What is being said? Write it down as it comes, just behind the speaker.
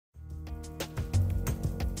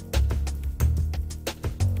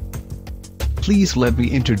Please let me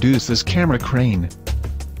introduce this camera crane.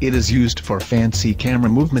 It is used for fancy camera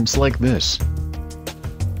movements like this.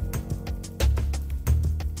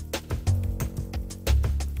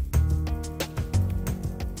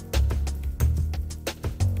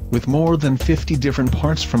 With more than 50 different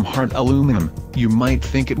parts from hard aluminum, you might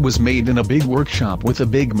think it was made in a big workshop with a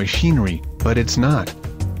big machinery, but it's not.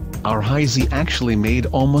 Our Heisey actually made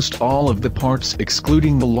almost all of the parts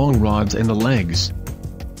excluding the long rods and the legs.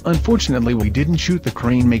 Unfortunately, we didn't shoot the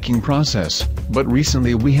crane making process, but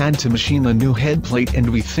recently we had to machine a new head plate and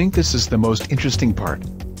we think this is the most interesting part.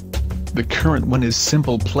 The current one is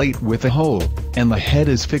simple plate with a hole, and the head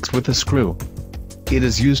is fixed with a screw. It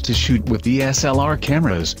is used to shoot with DSLR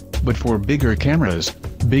cameras, but for bigger cameras,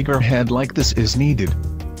 bigger head like this is needed.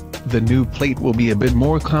 The new plate will be a bit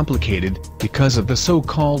more complicated, because of the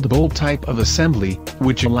so-called bolt type of assembly,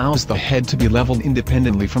 which allows the head to be leveled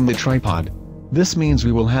independently from the tripod. This means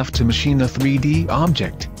we will have to machine a 3D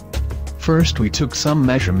object. First we took some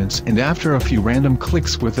measurements and after a few random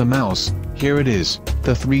clicks with the mouse, here it is,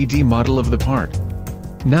 the 3D model of the part.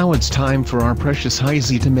 Now it's time for our precious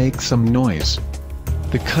Heisey to make some noise.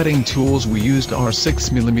 The cutting tools we used are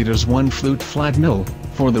 6mm 1-flute flat mill,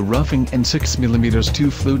 for the roughing and 6mm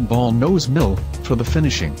 2-flute ball nose mill, for the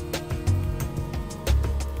finishing.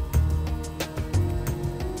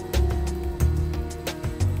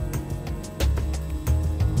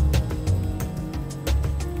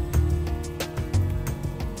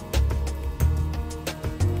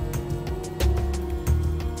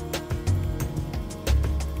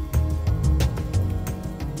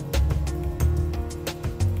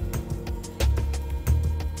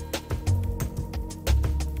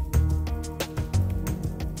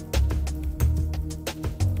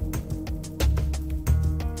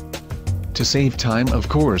 To save time, of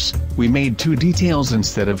course, we made 2 details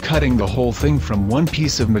instead of cutting the whole thing from one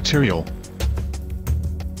piece of material.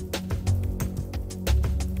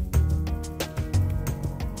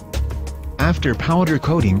 After powder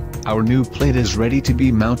coating, our new plate is ready to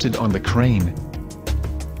be mounted on the crane.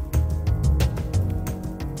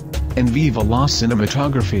 And viva la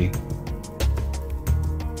cinematography!